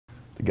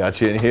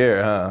Got you in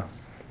here, huh?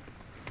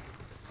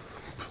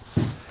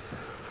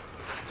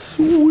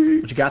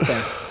 Sweet. What you got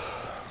there?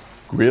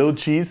 Grilled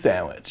cheese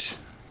sandwich.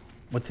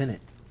 What's in it?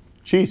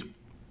 Cheese.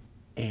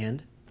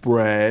 And?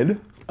 Bread.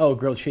 Oh,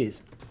 grilled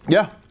cheese.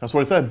 Yeah, that's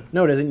what I said.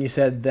 No, it isn't. You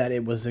said that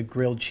it was a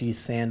grilled cheese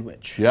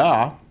sandwich.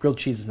 Yeah. Grilled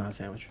cheese is not a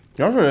sandwich.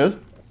 Yes, it is.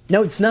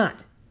 No, it's not.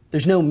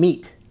 There's no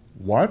meat.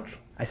 What?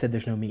 I said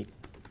there's no meat.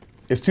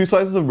 It's 2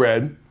 slices of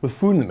bread with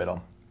food in the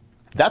middle.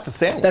 That's a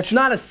sandwich. That's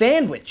not a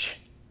sandwich.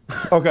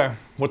 Okay,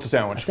 what's a A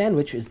sandwich?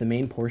 sandwich is the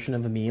main portion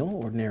of a meal,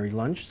 ordinary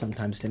lunch,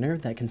 sometimes dinner,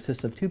 that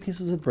consists of 2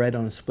 pieces of bread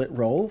on a split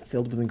roll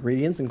filled with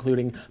ingredients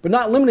including, but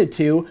not limited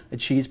to, a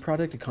cheese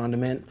product, a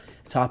condiment,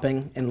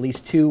 topping, and at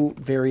least 2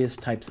 various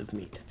types of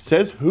meat.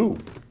 Says who?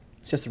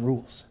 It's just the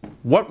rules.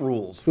 What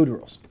rules? Food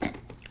rules.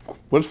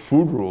 What's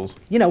food rules?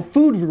 You know,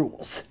 food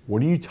rules.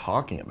 What are you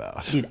talking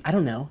about? Dude, I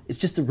don't know. It's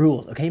just the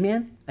rules, okay,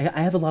 man? I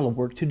have a lot of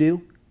work to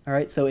do, all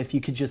right? So if you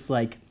could just,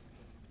 like,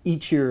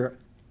 eat your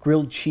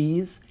grilled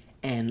cheese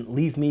and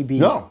leave me be.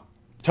 No.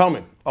 Tell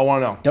me. I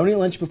want to know. Don't eat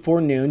lunch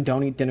before noon,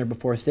 don't eat dinner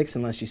before 6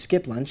 unless you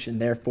skip lunch,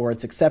 and therefore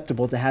it's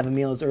acceptable to have a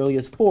meal as early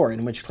as 4,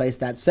 in which case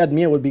that said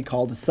meal would be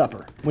called a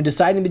supper. When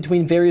deciding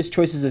between various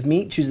choices of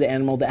meat, choose the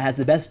animal that has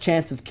the best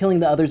chance of killing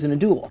the others in a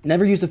duel.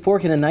 Never use a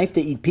fork and a knife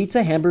to eat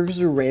pizza,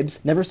 hamburgers, or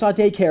ribs. Never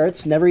saute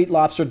carrots. Never eat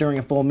lobster during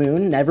a full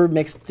moon. Never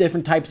mix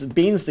different types of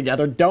beans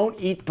together. Don't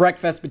eat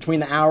breakfast between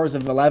the hours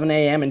of 11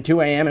 a.m. and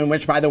 2 a.m., in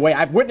which, by the way,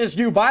 I've witnessed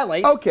you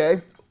violate.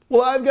 Okay.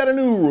 Well, I've got a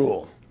new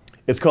rule.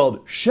 It's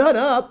called shut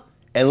up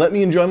and let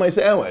me enjoy my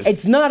sandwich.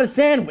 It's not a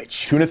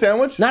sandwich. Tuna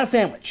sandwich? Not a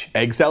sandwich.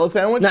 Egg salad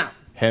sandwich? No.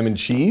 Ham and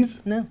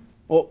cheese? No.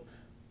 Well,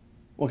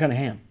 what kind of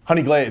ham?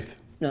 Honey glazed.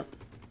 No.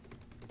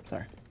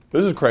 Sorry.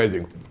 This is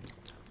crazy.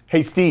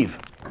 Hey, Steve.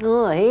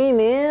 Oh, hey,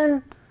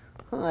 man.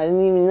 Oh, I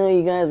didn't even know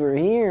you guys were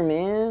here,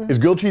 man. Is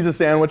grilled cheese a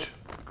sandwich?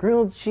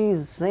 Grilled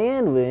cheese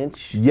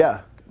sandwich?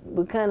 Yeah.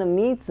 What kind of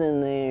meat's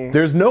in there?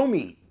 There's no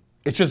meat.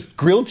 It's just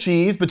grilled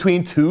cheese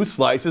between 2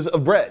 slices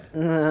of bread.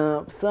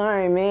 No,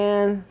 sorry,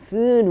 man.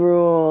 Food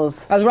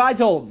rules. That's what I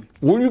told him.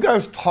 What are you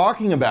guys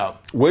talking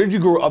about? Where did you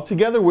grow up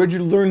together? Where did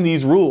you learn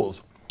these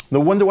rules?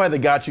 No wonder why they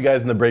got you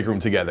guys in the break room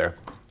together.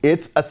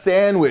 It's a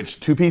sandwich.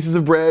 2 pieces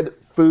of bread,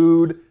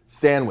 food,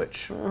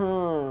 sandwich.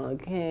 Oh,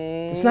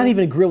 okay. It's not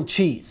even a grilled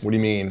cheese. What do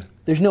you mean?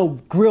 There's no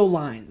grill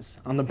lines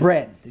on the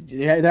bread.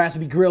 There has to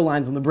be grill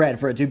lines on the bread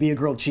for it to be a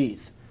grilled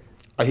cheese.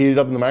 I heat it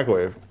up in the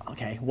microwave.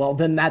 Okay, well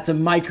then that's a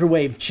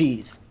microwave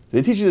cheese. Did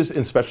they teach you this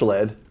in special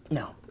ed?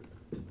 No.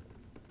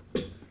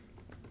 They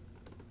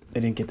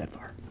didn't get that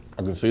far.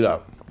 I can see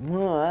that.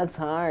 Oh, that's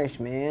harsh,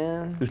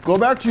 man. Just go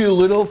back to your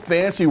little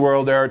fancy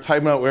world there,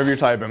 typing out whatever you're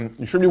typing.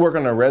 You should be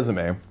working on a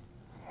resume.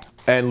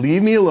 And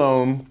leave me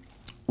alone.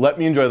 Let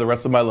me enjoy the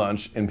rest of my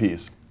lunch in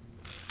peace.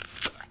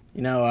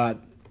 You know,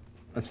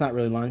 that's not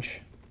really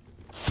lunch.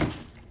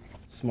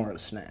 It's more of a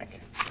snack.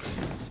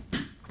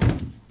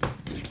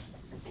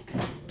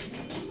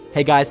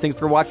 Hey guys, thanks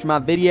for watching my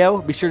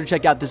video. Be sure to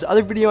check out this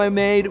other video I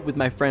made with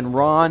my friend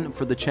Ron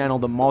for the channel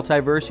The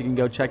Multiverse. You can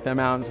go check them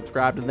out and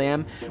subscribe to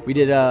them. We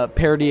did a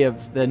parody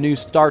of the new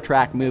Star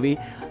Trek movie.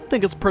 I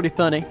think it's pretty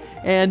funny.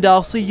 And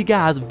I'll see you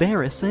guys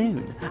very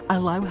soon.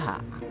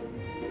 Aloha.